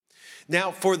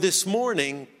Now, for this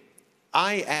morning,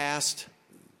 I asked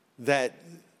that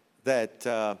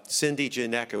Cindy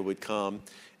Janecka would come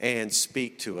and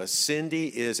speak to us. Cindy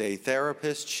is a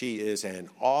therapist, she is an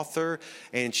author,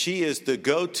 and she is the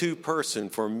go-to person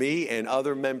for me and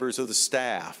other members of the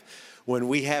staff when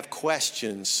we have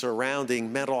questions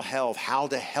surrounding mental health, how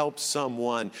to help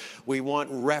someone. We want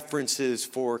references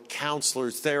for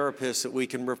counselors, therapists that we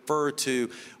can refer to.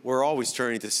 We're always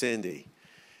turning to Cindy.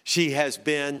 She has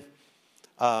been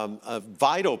a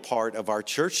vital part of our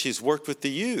church. She's worked with the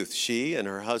youth. She and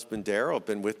her husband, Daryl, have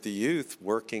been with the youth,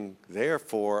 working there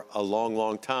for a long,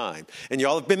 long time. And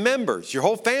y'all have been members, your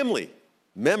whole family,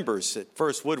 members at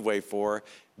First Woodway for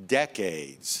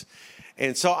decades.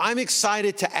 And so I'm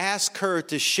excited to ask her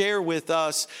to share with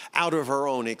us out of her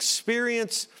own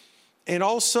experience and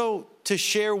also to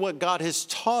share what God has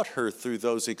taught her through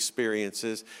those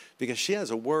experiences, because she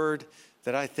has a word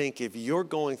that I think if you're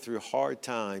going through hard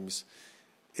times,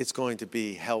 it's going to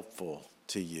be helpful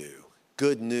to you.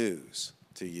 Good news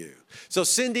to you. So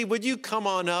Cindy, would you come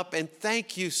on up, and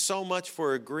thank you so much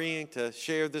for agreeing to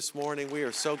share this morning. We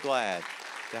are so glad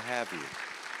to have you.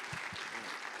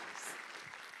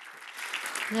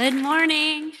 Good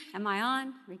morning. Am I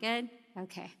on? We good?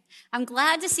 Okay. I'm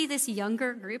glad to see this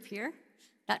younger group here.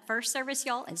 That first service,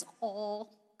 y'all, is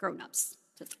all grown-ups.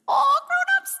 Just all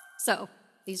grown-ups. So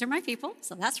these are my people,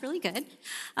 so that's really good.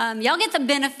 Y'all get the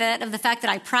benefit of the fact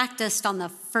that I practiced on the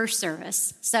first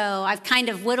service. So I've kind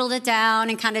of whittled it down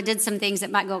and kind of did some things that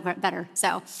might go better.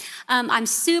 So I'm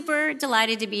super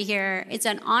delighted to be here. It's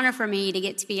an honor for me to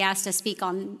get to be asked to speak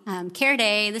on Care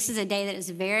Day. This is a day that is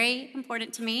very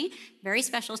important to me, very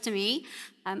special to me.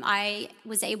 I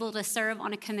was able to serve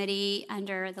on a committee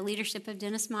under the leadership of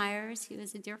Dennis Myers, who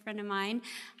is a dear friend of mine,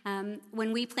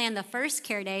 when we planned the first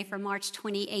Care Day for March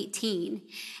 2018.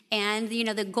 And, you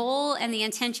know, the goal and the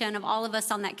intention of all of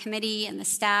us on that committee and the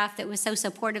staff that was so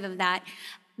supportive of that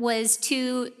was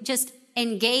to just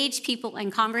engage people in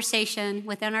conversation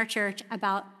within our church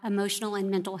about emotional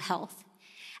and mental health.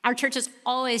 Our church has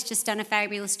always just done a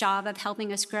fabulous job of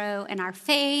helping us grow in our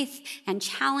faith and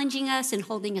challenging us and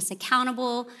holding us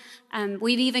accountable.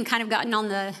 We've even kind of gotten on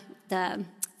the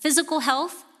physical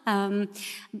health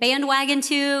bandwagon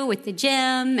too, with the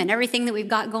gym and everything that we've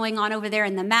got going on over there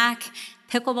in the MAC.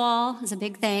 Pickleball is a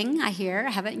big thing, I hear.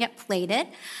 I haven't yet played it.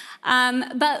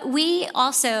 But we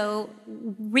also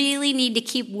really need to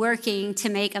keep working to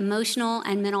make emotional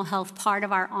and mental health part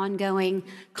of our ongoing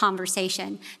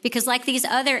conversation. Because like these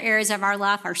other areas of our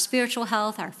life, our spiritual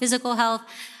health, our physical health,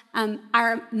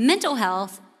 our mental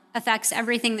health affects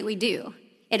everything that we do.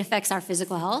 It affects our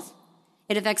physical health.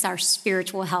 It affects our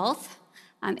spiritual health.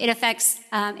 It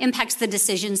impacts the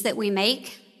decisions that we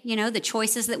make, you know, the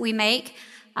choices that we make.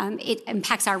 It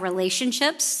impacts our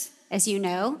relationships, as you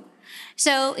know.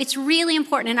 So it's really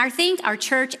important. And I think our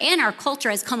church and our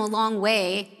culture has come a long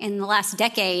way in the last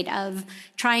decade of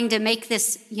trying to make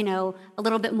this, you know, a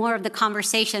little bit more of the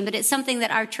conversation. But it's something that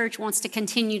our church wants to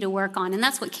continue to work on. And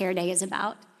that's what Care Day is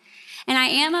about. And I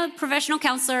am a professional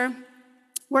counselor,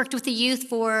 worked with the youth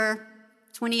for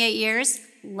 28 years.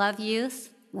 Love youth.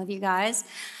 Love you guys.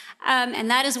 And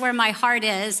that is where my heart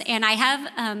is. And I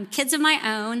have kids of my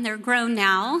own. They're grown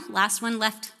now. Last one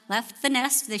left the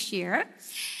nest this year.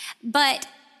 But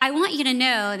I want you to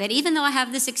know that even though I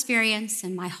have this experience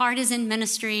and my heart is in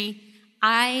ministry,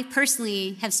 I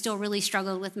personally have still really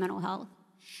struggled with mental health.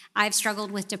 I've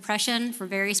struggled with depression for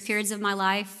various periods of my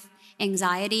life,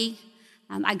 anxiety.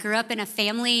 I grew up in a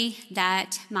family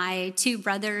that my two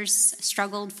brothers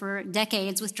struggled for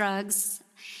decades with drugs.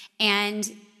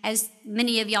 And as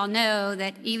many of y'all know,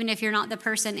 that even if you're not the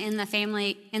person in the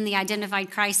family in the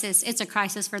identified crisis, it's a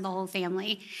crisis for the whole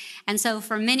family. And so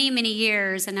for many, many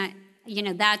years, and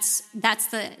that's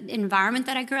the environment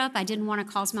that I grew up. I didn't want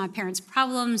to cause my parents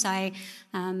problems. I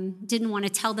didn't want to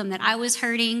tell them that I was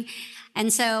hurting.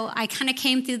 And so I kind of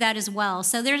came through that as well.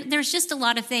 So there's just a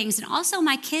lot of things. And also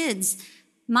my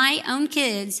own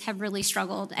kids have really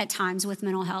struggled at times with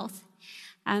mental health.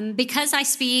 Because I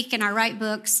speak and I write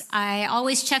books, I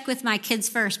always check with my kids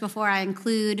first before I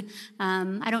include,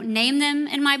 I don't name them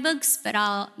in my books, but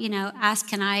I'll, ask,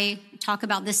 can I talk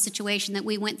about this situation that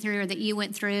we went through or that you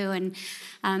went through? And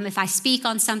if I speak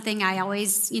on something, I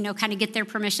always, kind of get their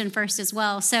permission first as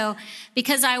well. So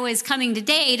because I was coming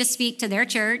today to speak to their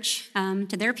church,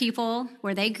 to their people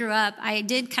where they grew up, I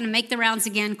did kind of make the rounds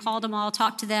again, called them all,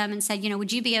 talked to them and said,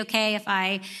 would you be okay if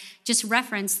I just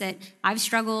reference that I've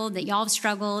struggled, that y'all have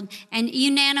struggled, and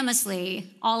unanimously,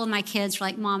 all of my kids were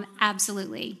like, Mom,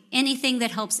 absolutely. Anything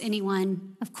that helps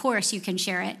anyone, of course you can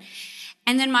share it.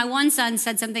 And then my one son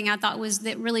said something I thought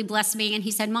that really blessed me. And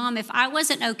he said, Mom, if I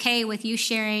wasn't okay with you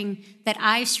sharing that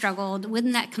I struggled,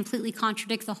 wouldn't that completely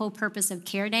contradict the whole purpose of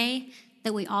Care Day,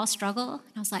 that we all struggle?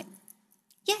 And I was like,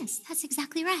 yes, that's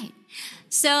exactly right.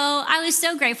 So I was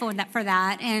so grateful for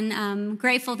that, and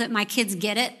grateful that my kids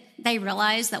get it. They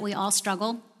realize that we all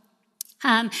struggle.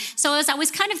 So as I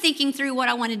was kind of thinking through what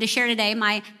I wanted to share today,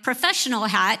 my professional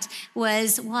hat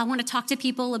was, I want to talk to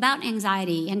people about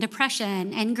anxiety and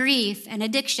depression and grief and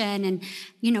addiction and,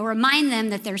 remind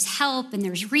them that there's help and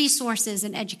there's resources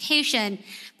and education.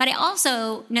 But I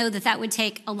also know that would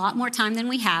take a lot more time than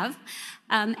we have.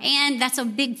 And that's a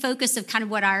big focus of kind of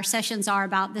what our sessions are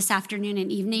about this afternoon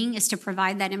and evening, is to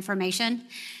provide that information.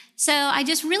 So I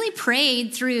just really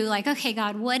prayed through, okay,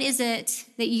 God, what is it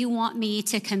that you want me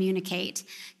to communicate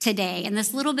today in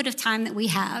this little bit of time that we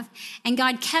have? And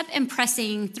God kept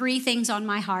impressing 3 things on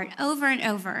my heart over and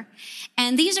over.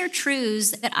 And these are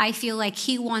truths that I feel like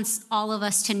he wants all of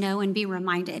us to know and be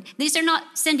reminded. These are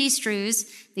not Cindy's truths.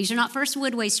 These are not First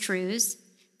Woodway's truths.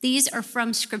 These are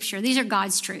from Scripture. These are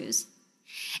God's truths.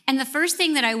 And the first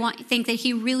thing that I think that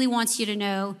he really wants you to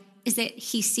know is that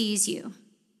he sees you.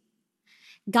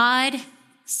 God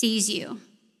sees you.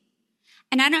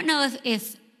 And I don't know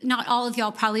if not all of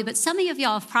y'all probably, but some of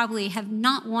y'all probably have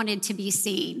not wanted to be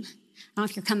seen. I don't know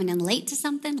if you're coming in late to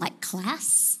something like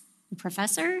class, the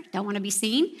professor, don't want to be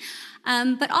seen.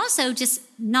 But also just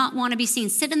not want to be seen.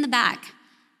 Sit in the back,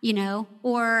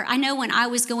 Or I know when I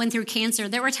was going through cancer,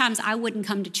 there were times I wouldn't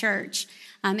come to church.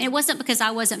 It wasn't because I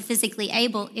wasn't physically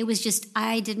able. It was just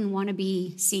I didn't want to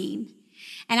be seen.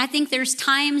 And I think there's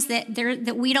times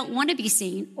that we don't want to be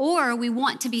seen, or we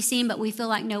want to be seen, but we feel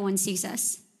like no one sees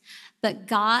us. But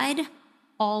God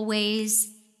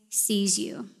always sees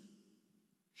you.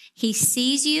 He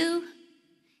sees you.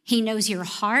 He knows your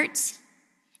heart,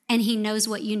 and he knows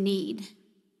what you need.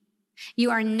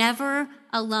 You are never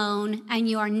alone, and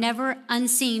you are never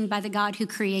unseen by the God who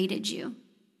created you.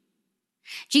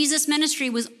 Jesus' ministry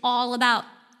was all about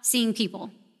seeing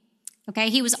people.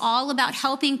 Okay, he was all about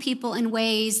helping people in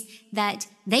ways that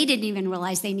they didn't even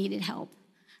realize they needed help.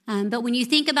 But when you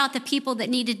think about the people that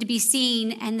needed to be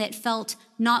seen and that felt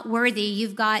not worthy,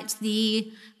 you've got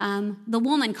the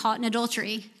woman caught in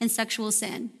adultery and sexual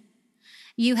sin.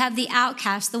 You have the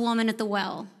outcast, the woman at the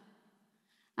well.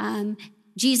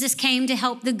 Jesus came to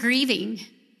help the grieving,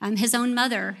 his own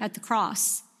mother at the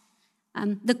cross.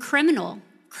 The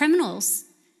criminals.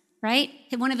 Right?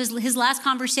 One of his last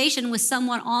conversation with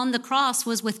someone on the cross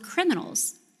was with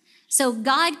criminals. So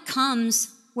God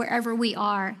comes wherever we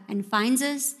are and finds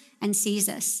us and sees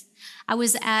us. I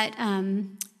was at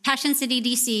Passion City,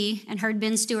 DC, and heard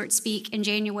Ben Stewart speak in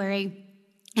January.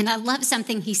 And I love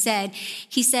something he said.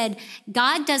 He said,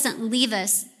 God doesn't leave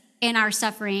us in our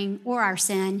suffering or our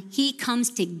sin. He comes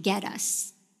to get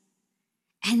us.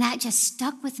 And that just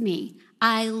stuck with me.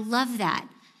 I love that.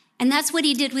 And that's what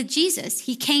he did with Jesus.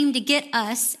 He came to get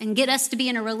us and get us to be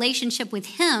in a relationship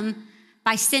with him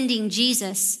by sending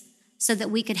Jesus so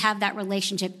that we could have that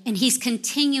relationship. And he's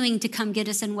continuing to come get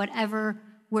us in whatever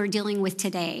we're dealing with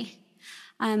today.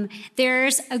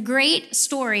 There's a great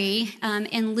story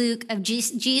in Luke of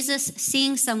Jesus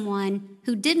seeing someone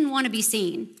who didn't want to be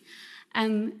seen.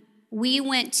 We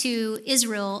went to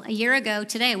Israel a year ago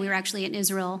today. We were actually in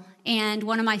Israel. And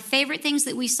one of my favorite things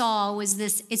that we saw was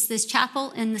this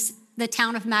chapel in the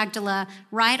town of Magdala,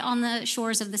 right on the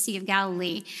shores of the Sea of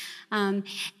Galilee. And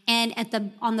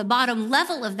on the bottom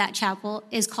level of that chapel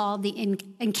is called the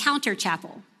Encounter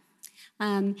Chapel.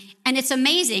 And it's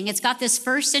amazing. It's got this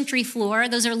first century floor.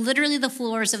 Those are literally the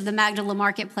floors of the Magdala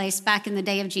marketplace back in the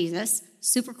day of Jesus.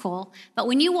 Super cool. But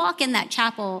when you walk in that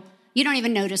chapel, you don't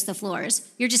even notice the floors.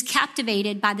 You're just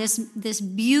captivated by this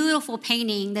beautiful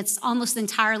painting that's almost the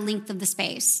entire length of the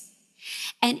space.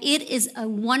 And it is a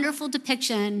wonderful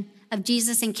depiction of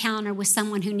Jesus' encounter with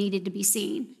someone who needed to be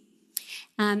seen.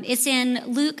 It's in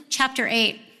Luke chapter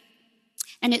 8.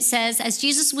 And it says, as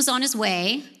Jesus was on his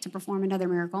way to perform another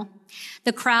miracle,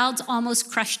 the crowds almost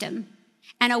crushed him.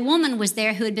 And a woman was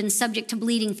there who had been subject to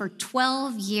bleeding for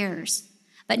 12 years,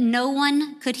 but no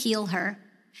one could heal her.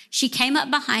 She came up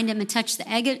behind him and touched the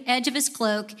edge of his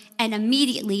cloak, and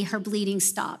immediately her bleeding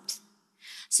stopped.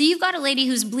 So you've got a lady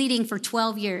who's bleeding for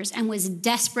 12 years and was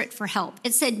desperate for help.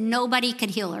 It said nobody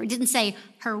could heal her. It didn't say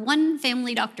her one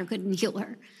family doctor couldn't heal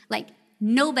her. Like,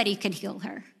 nobody could heal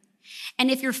her. And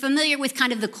if you're familiar with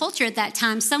kind of the culture at that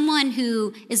time, someone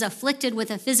who is afflicted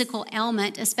with a physical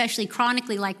ailment, especially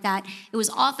chronically like that, it was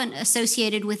often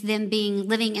associated with them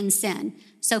living in sin.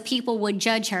 So people would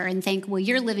judge her and think, well,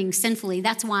 you're living sinfully.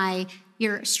 That's why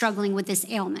you're struggling with this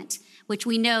ailment, which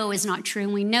we know is not true,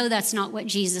 and we know that's not what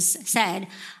Jesus said.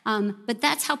 But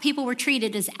that's how people were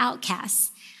treated, as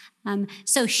outcasts.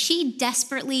 So she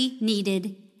desperately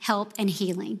needed help and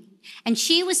healing. And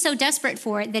she was so desperate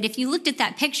for it that if you looked at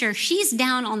that picture, she's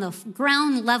down on the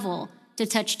ground level to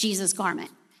touch Jesus' garment.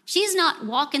 She's not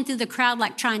walking through the crowd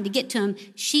like trying to get to him.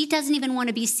 She doesn't even want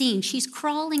to be seen. She's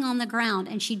crawling on the ground,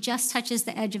 and she just touches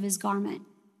the edge of his garment.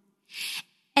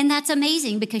 And that's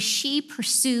amazing because she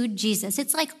pursued Jesus.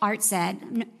 It's like Art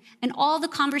said, and all the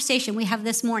conversation we have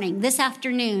this morning, this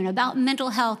afternoon, about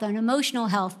mental health and emotional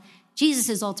health, Jesus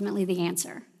is ultimately the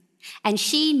answer. And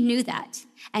she knew that,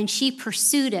 and she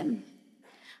pursued him.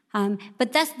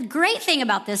 But that's the great thing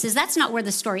about this is that's not where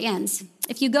the story ends.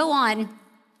 If you go on,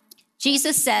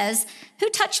 Jesus says, "Who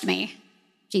touched me?"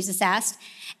 Jesus asked.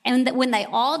 And when they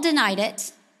all denied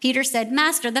it, Peter said,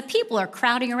 "Master, the people are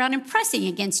crowding around and pressing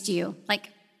against you." Like,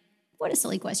 what a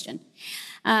silly question.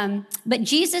 But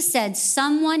Jesus said,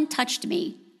 "Someone touched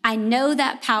me. I know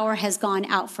that power has gone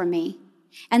out from me."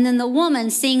 And then the woman,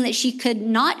 seeing that she could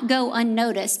not go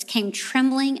unnoticed, came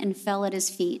trembling and fell at his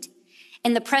feet.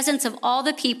 In the presence of all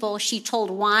the people, she told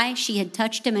why she had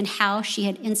touched him and how she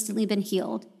had instantly been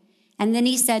healed. And then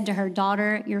he said to her,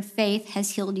 "Daughter, your faith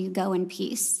has healed you. Go in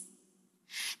peace."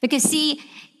 Because see,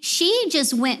 she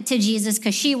just went to Jesus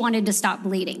because she wanted to stop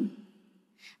bleeding.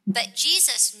 But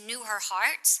Jesus knew her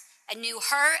heart and knew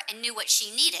her and knew what she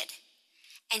needed.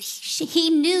 And he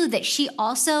knew that she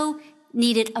also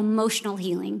needed emotional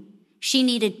healing. She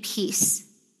needed peace.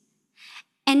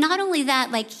 And not only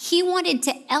that, like he wanted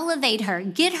to elevate her,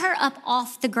 get her up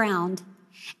off the ground,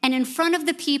 and in front of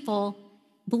the people,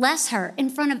 bless her in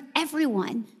front of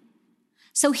everyone.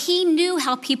 So he knew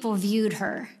how people viewed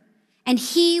her, and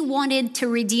he wanted to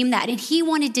redeem that, and he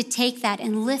wanted to take that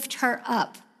and lift her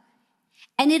up.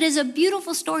 And it is a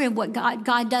beautiful story of what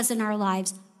God does in our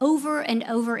lives over and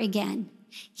over again.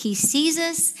 He sees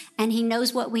us and he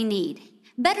knows what we need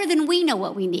better than we know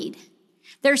what we need.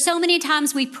 There are so many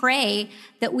times we pray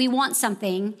that we want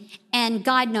something and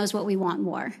God knows what we want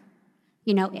more.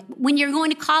 You know, when you're going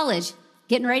to college,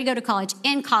 getting ready to go to college,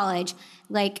 in college,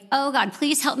 like, oh God,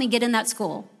 please help me get in that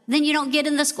school. Then you don't get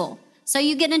in the school. So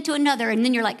you get into another and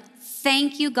then you're like,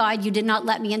 thank you, God, you did not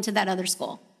let me into that other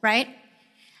school, right?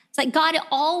 It's like God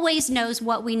always knows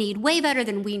what we need way better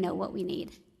than we know what we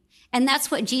need. And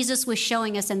that's what Jesus was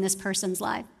showing us in this person's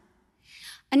life.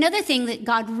 Another thing that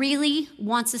God really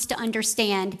wants us to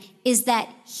understand is that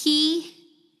he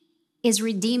is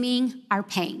redeeming our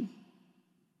pain.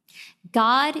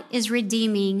 God is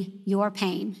redeeming your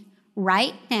pain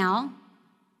right now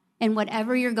and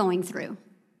whatever you're going through.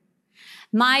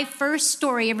 My first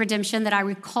story of redemption that I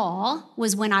recall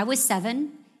was when I was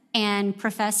 7 and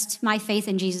professed my faith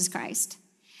in Jesus Christ.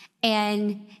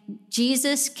 And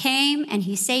Jesus came and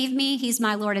he saved me. He's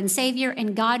my Lord and Savior,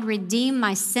 and God redeemed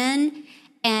my sin.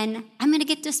 And I'm going to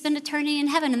get to spend eternity in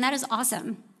heaven, and that is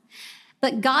awesome.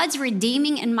 But God's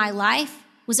redeeming in my life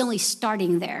was only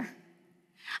starting there.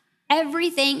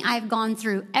 Everything I've gone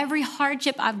through, every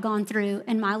hardship I've gone through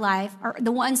in my life, or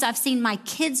the ones I've seen my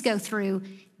kids go through,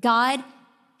 God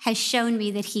has shown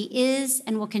me that he is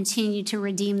and will continue to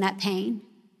redeem that pain.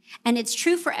 And it's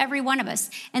true for every one of us.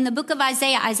 In the book of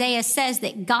Isaiah, Isaiah says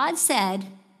that God said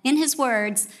in his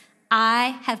words,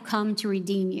 "I have come to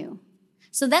redeem you."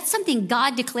 So that's something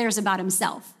God declares about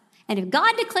himself. And if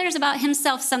God declares about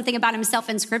himself something about himself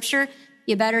in scripture,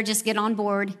 you better just get on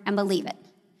board and believe it,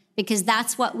 because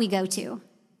that's what we go to.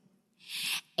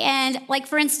 And like,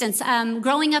 for instance,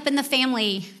 growing up in the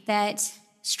family that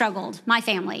struggled, my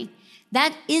family,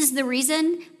 that is the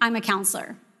reason I'm a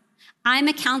counselor. I'm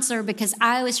a counselor because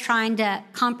I was trying to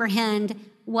comprehend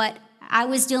what I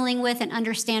was dealing with and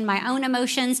understand my own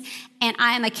emotions. And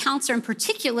I am a counselor in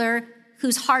particular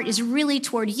whose heart is really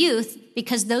toward youth,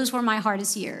 because those were my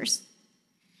hardest years.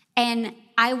 And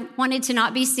I wanted to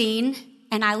not be seen,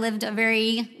 and I lived a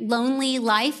very lonely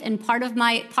life. And part of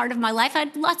my life, I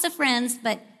had lots of friends,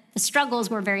 but the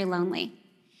struggles were very lonely.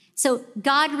 So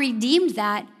God redeemed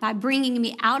that by bringing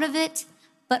me out of it,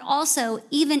 but also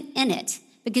even in it,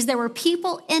 because there were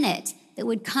people in it that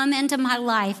would come into my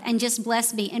life and just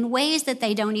bless me in ways that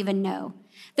they don't even know.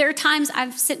 There are times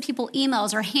I've sent people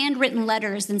emails or handwritten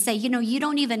letters and say, you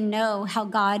don't even know how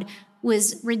God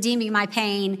was redeeming my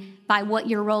pain by what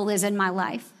your role is in my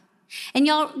life. And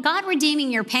y'all, God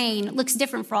redeeming your pain looks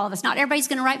different for all of us. Not everybody's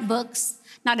going to write books.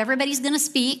 Not everybody's going to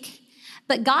speak.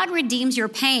 But God redeems your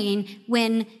pain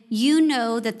when you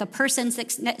know that the person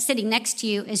sitting next to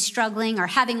you is struggling or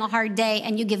having a hard day,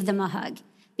 and you give them a hug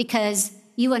because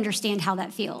you understand how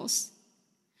that feels.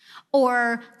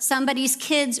 or somebody's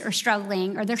kids are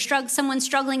struggling, or someone's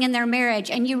struggling in their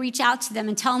marriage, and you reach out to them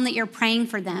and tell them that you're praying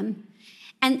for them.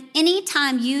 And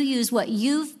anytime you use what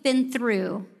you've been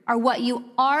through or what you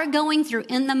are going through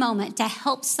in the moment to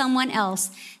help someone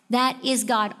else, that is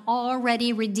God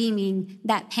already redeeming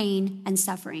that pain and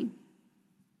suffering.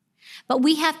 But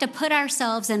we have to put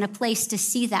ourselves in a place to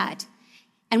see that.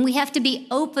 And we have to be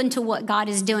open to what God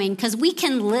is doing, because we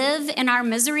can live in our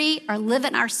misery or live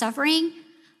in our suffering,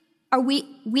 or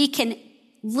we can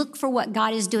look for what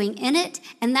God is doing in it,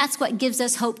 and that's what gives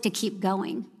us hope to keep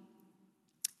going.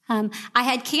 I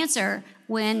had cancer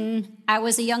when I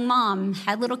was a young mom,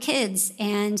 had little kids,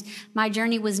 and my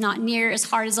journey was not near as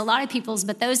hard as a lot of people's,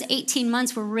 but those 18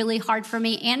 months were really hard for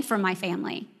me and for my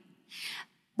family.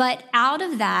 But out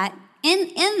of that, in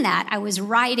that, I was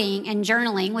writing and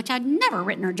journaling, which I'd never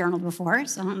written or journaled before,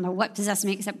 so I don't know what possessed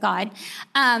me except God.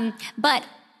 But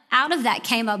out of that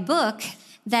came a book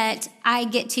that I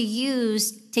get to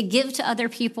use to give to other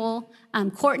people.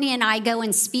 Courtney and I go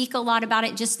and speak a lot about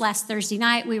it. Just last Thursday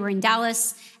night, we were in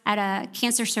Dallas at a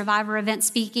cancer survivor event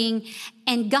speaking,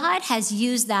 and God has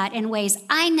used that in ways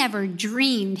I never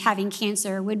dreamed having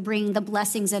cancer would bring the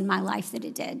blessings in my life that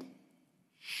it did.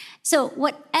 So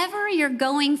whatever you're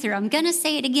going through, I'm going to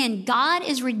say it again, God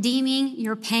is redeeming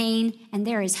your pain, and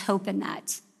there is hope in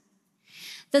that.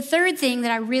 The third thing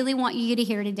that I really want you to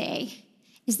hear today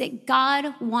is that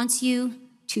God wants you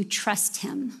to trust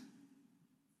him.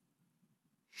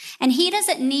 And he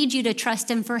doesn't need you to trust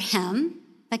him for him,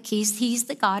 because he's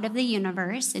the God of the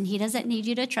universe, and he doesn't need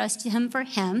you to trust him for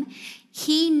him.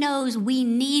 He knows we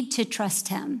need to trust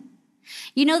him.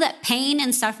 You know that pain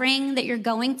and suffering that you're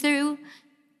going through,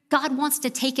 God wants to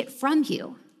take it from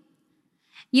you.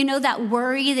 You know that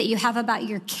worry that you have about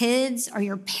your kids or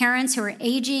your parents who are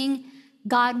aging,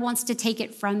 God wants to take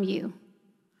it from you.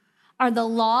 Or the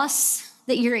loss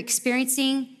that you're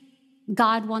experiencing,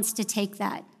 God wants to take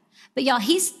that. But y'all,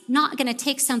 he's not going to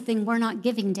take something we're not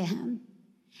giving to him.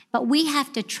 But we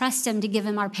have to trust him to give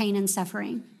him our pain and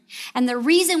suffering. And the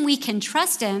reason we can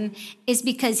trust him is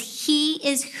because he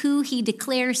is who he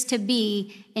declares to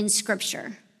be in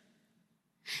Scripture.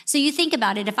 So you think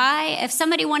about it. If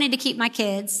somebody wanted to keep my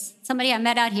kids, somebody I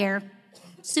met out here,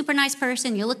 super nice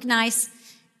person, you look nice,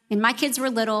 and my kids were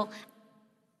little,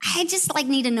 I just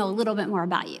need to know a little bit more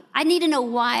about you. I need to know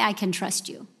why I can trust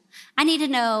you. I need to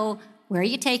know, where are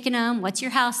you taking them? What's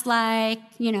your house like?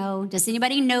 Does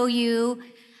anybody know you?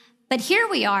 But here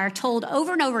we are told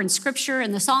over and over in Scripture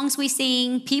and the songs we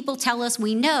sing, people tell us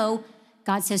we know,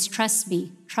 God says, trust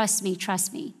me, trust me,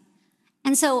 trust me.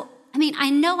 And so, I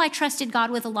know I trusted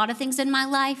God with a lot of things in my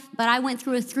life, but I went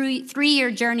through a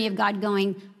three-year journey of God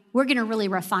going, we're going to really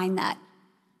refine that.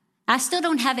 I still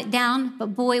don't have it down,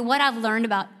 but boy, what I've learned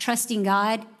about trusting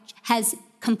God has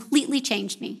completely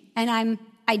changed me. And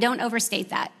I don't overstate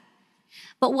that.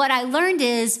 But what I learned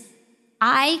is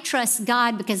I trust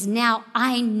God because now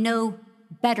I know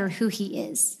better who he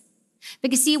is.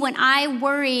 Because see, when I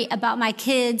worry about my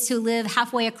kids who live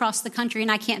halfway across the country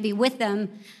and I can't be with them,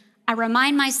 I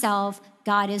remind myself,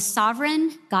 God is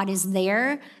sovereign, God is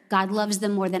there, God loves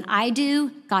them more than I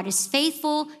do, God is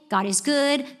faithful, God is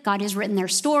good, God has written their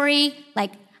story.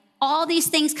 All these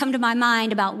things come to my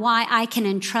mind about why I can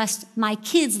entrust my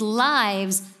kids'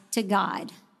 lives to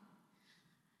God.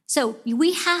 So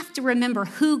we have to remember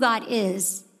who God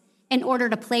is in order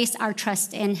to place our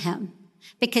trust in him,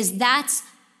 because that's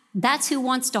who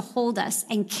wants to hold us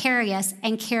and carry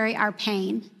our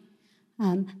pain.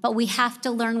 But we have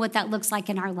to learn what that looks like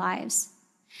in our lives.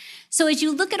 So as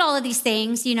you look at all of these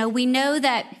things, we know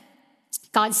that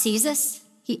God sees us.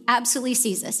 He absolutely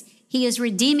sees us. He is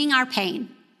redeeming our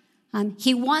pain.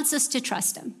 He wants us to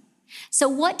trust him. So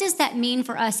what does that mean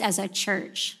for us as a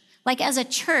church? As a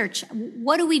church,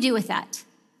 what do we do with that?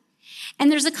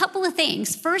 And there's a couple of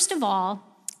things. First of all,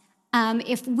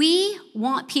 if we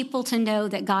want people to know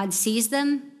that God sees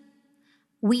them,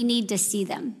 we need to see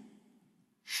them.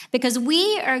 Because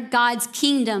we are God's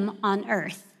kingdom on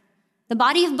earth. The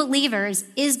body of believers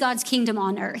is God's kingdom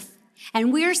on earth.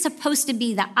 And we're supposed to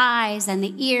be the eyes and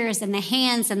the ears and the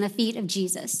hands and the feet of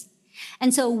Jesus.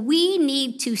 And so we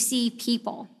need to see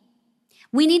people.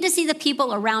 We need to see the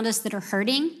people around us that are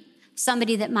hurting,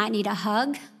 somebody that might need a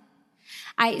hug.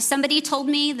 Somebody told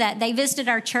me that they visited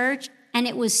our church, and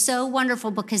it was so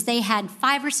wonderful because they had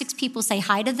 5 or 6 people say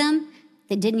hi to them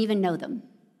that didn't even know them.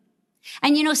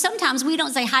 And sometimes we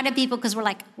don't say hi to people because we're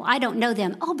like, well, I don't know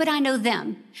them. Oh, but I know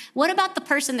them. What about the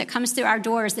person that comes through our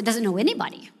doors that doesn't know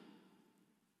anybody?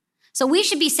 So we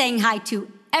should be saying hi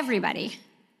to everybody.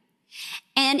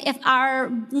 And if our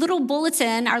little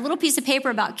bulletin, our little piece of paper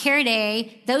about Care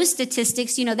Day, those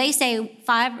statistics, they say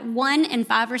 1 in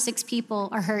 5 or 6 people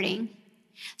are hurting.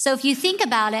 So if you think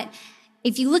about it,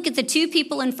 if you look at the 2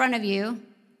 people in front of you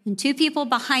and 2 people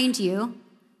behind you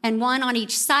and 1 on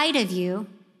each side of you,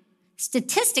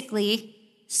 statistically,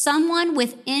 someone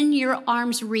within your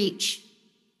arm's reach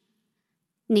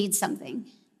needs something.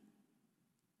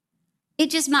 It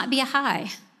just might be a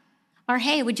hi, or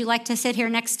hey, would you like to sit here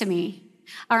next to me?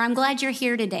 Or I'm glad you're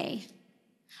here today.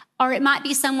 Or it might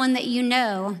be someone that you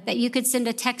know that you could send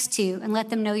a text to and let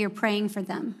them know you're praying for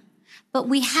them. But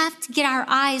we have to get our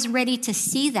eyes ready to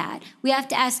see that. We have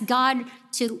to ask God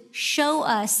to show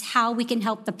us how we can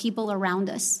help the people around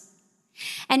us.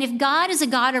 And if God is a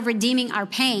God of redeeming our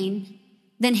pain,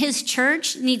 then his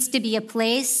church needs to be a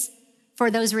place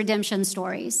for those redemption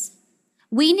stories.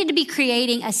 We need to be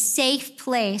creating a safe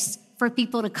place for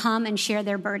people to come and share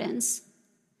their burdens.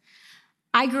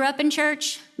 I grew up in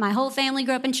church. My whole family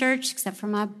grew up in church, except for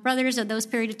my brothers of those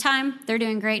period of time. They're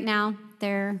doing great now.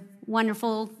 They're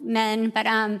wonderful men. But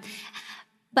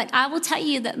I will tell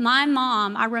you that my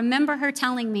mom, I remember her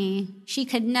telling me she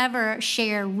could never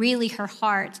share really her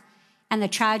heart and the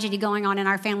tragedy going on in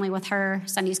our family with her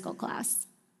Sunday school class.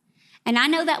 And I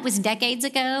know that was decades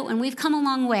ago, and we've come a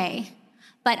long way.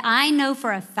 But I know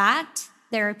for a fact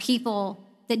there are people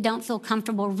that don't feel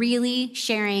comfortable really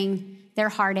sharing their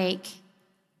heartache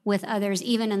with others,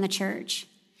 even in the church.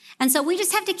 And so we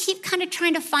just have to keep kind of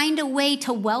trying to find a way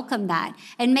to welcome that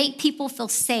and make people feel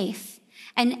safe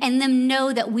and them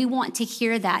know that we want to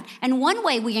hear that. And one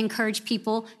way we encourage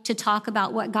people to talk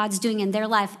about what God's doing in their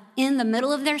life in the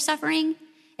middle of their suffering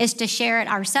is to share it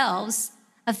ourselves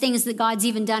of things that God's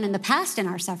even done in the past in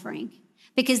our suffering,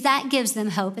 because that gives them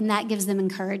hope and that gives them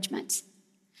encouragement.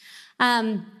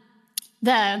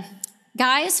 The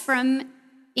guys from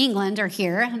England are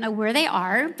here. I don't know where they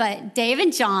are, but Dave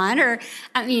and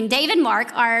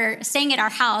Mark are staying at our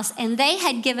house, and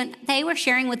they were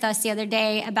sharing with us the other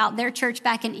day about their church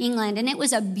back in England, and it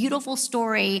was a beautiful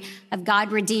story of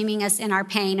God redeeming us in our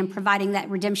pain and providing that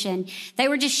redemption. They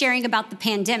were just sharing about the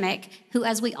pandemic, who,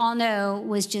 as we all know,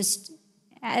 was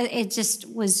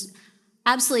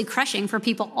absolutely crushing for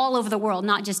people all over the world,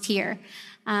 not just here.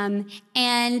 And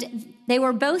they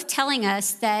were both telling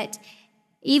us that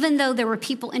even though there were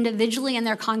people individually in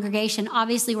their congregation,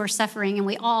 obviously were suffering, and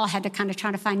we all had to kind of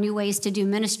try to find new ways to do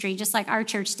ministry, just like our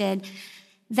church did,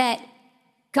 that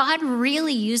God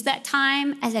really used that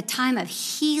time as a time of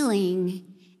healing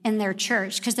in their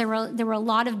church, because there were a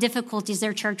lot of difficulties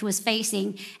their church was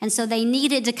facing. And so they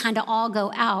needed to kind of all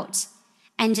go out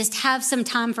and just have some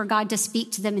time for God to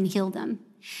speak to them and heal them.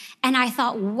 And I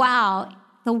thought, wow,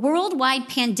 the worldwide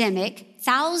pandemic,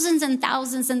 thousands and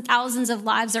thousands and thousands of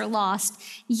lives are lost,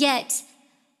 yet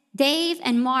Dave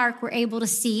and Mark were able to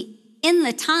see in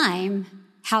the time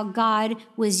how God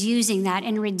was using that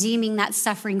and redeeming that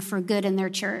suffering for good in their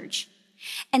church.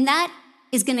 And that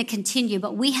is going to continue,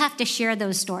 but we have to share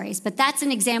those stories. But that's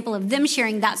an example of them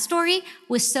sharing that story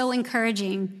was so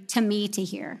encouraging to me to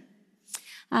hear.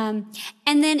 And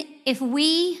then if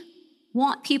we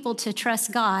want people to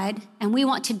trust God and we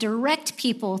want to direct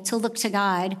people to look to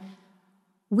God,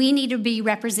 we need to be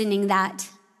representing that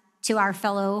to our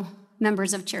fellow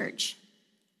members of church,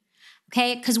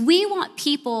 okay? Because we want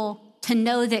people to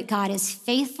know that God is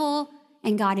faithful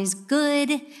and God is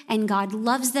good and God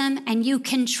loves them and you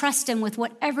can trust him with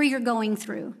whatever you're going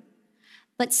through.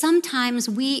 But sometimes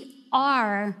we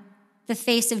are the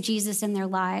face of Jesus in their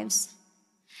lives.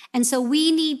 And so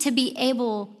we need to be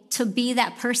able to be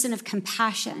that person of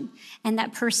compassion and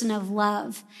that person of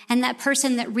love and that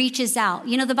person that reaches out.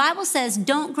 You know, the Bible says,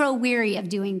 don't grow weary of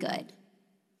doing good.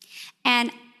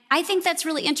 And I think that's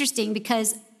really interesting,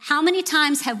 because how many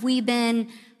times have we been,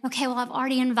 okay, well, I've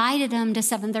already invited them to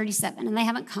 737 and they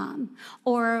haven't come.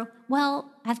 Or, well,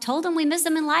 I've told them we miss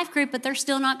them in life group, but they're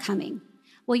still not coming.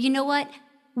 Well, you know what?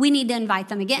 We need to invite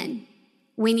them again.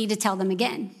 We need to tell them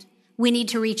again. We need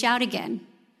to reach out again.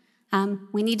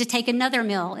 We need to take another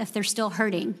meal if they're still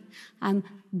hurting.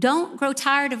 Don't grow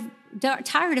tired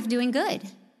of doing good.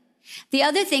 The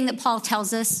other thing that Paul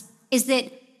tells us is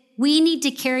that we need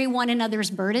to carry one another's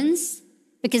burdens,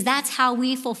 because that's how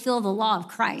we fulfill the law of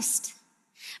Christ.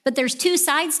 But there's two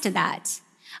sides to that.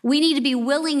 We need to be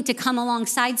willing to come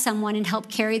alongside someone and help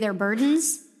carry their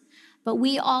burdens. But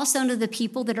we also know the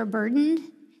people that are burdened.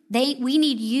 We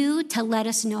need you to let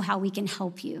us know how we can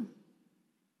help you.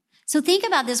 So think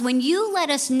about this. When you let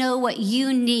us know what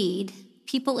you need,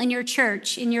 people in your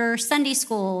church, in your Sunday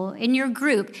school, in your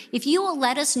group, if you will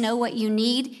let us know what you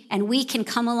need and we can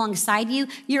come alongside you,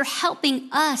 you're helping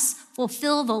us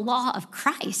fulfill the law of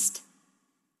Christ.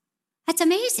 That's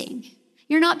amazing.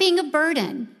 You're not being a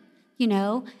burden,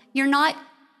 You're not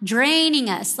draining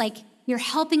us. Like, you're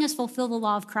helping us fulfill the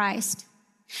law of Christ.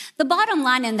 The bottom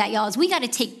line in that, y'all, is we got to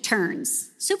take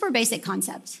turns. Super basic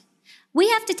concept. We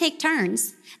have to take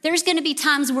turns. There's going to be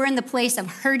times we're in the place of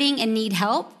hurting and need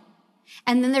help.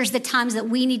 And then there's the times that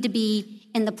we need to be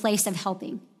in the place of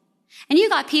helping. And you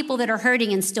got people that are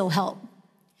hurting and still help.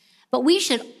 But we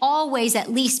should always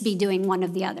at least be doing one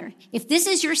of the other. If this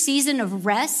is your season of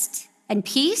rest and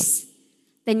peace,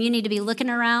 then you need to be looking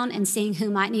around and seeing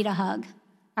who might need a hug,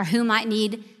 or who might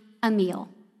need a meal,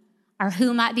 or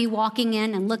who might be walking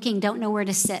in and looking, don't know where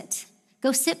to sit.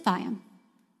 Go sit by them,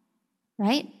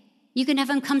 right? You can have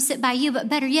them come sit by you, but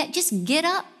better yet, just get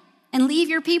up and leave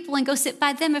your people and go sit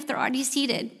by them if they're already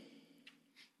seated.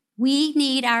 We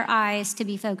need our eyes to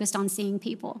be focused on seeing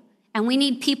people, and we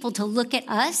need people to look at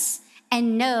us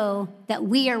and know that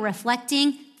we are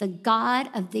reflecting the God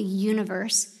of the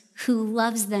universe who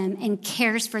loves them and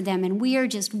cares for them, and we are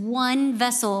just one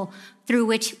vessel through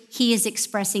which he is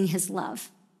expressing his love.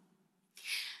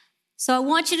 So I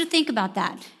want you to think about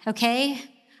that, okay?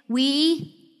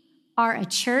 We are a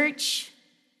church.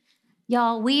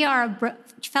 Y'all, we are a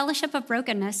fellowship of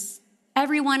brokenness.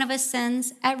 Every one of us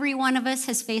sins. Every one of us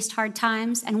has faced hard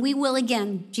times, and we will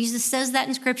again. Jesus says that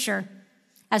in Scripture.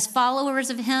 As followers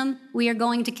of him, we are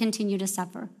going to continue to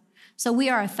suffer. So we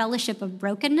are a fellowship of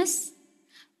brokenness,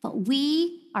 but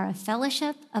we are a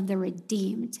fellowship of the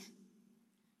redeemed.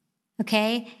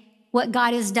 Okay? What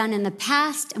God has done in the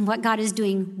past and what God is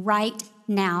doing right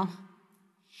now.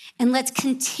 And let's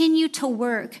continue to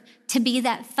work to be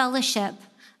that fellowship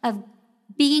of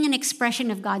being an expression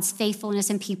of God's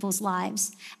faithfulness in people's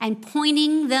lives and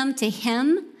pointing them to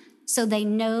him so they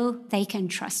know they can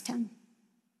trust him.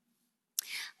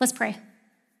 Let's pray.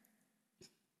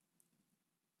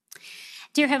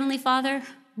 Dear Heavenly Father,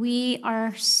 we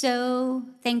are so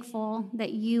thankful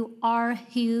that you are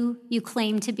who you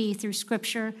claim to be through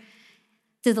Scripture,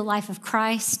 through the life of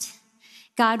Christ.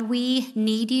 God, we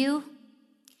need you,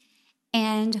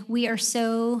 and we are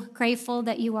so grateful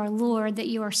that you are Lord, that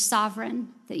you are sovereign,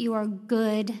 that you are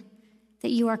good,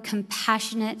 that you are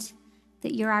compassionate,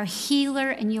 that you're our healer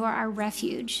and you are our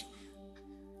refuge.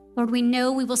 Lord, we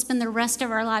know we will spend the rest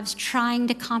of our lives trying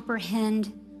to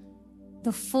comprehend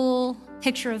the full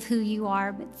picture of who you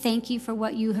are, but thank you for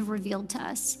what you have revealed to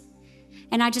us.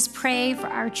 And I just pray for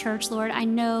our church, Lord. I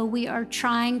know we are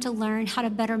trying to learn how to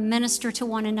better minister to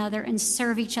one another and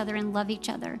serve each other and love each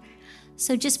other.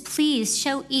 So just please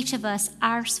show each of us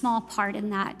our small part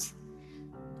in that,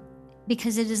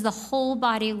 because it is the whole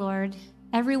body, Lord,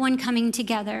 everyone coming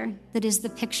together that is the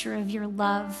picture of your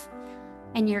love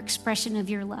and your expression of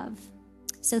your love.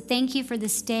 So thank you for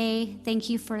this day. Thank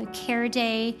you for Care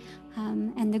Day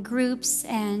and the groups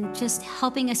and just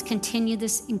helping us continue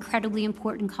this incredibly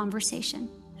important conversation.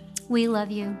 We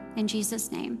love you. In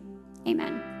Jesus' name,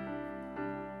 amen.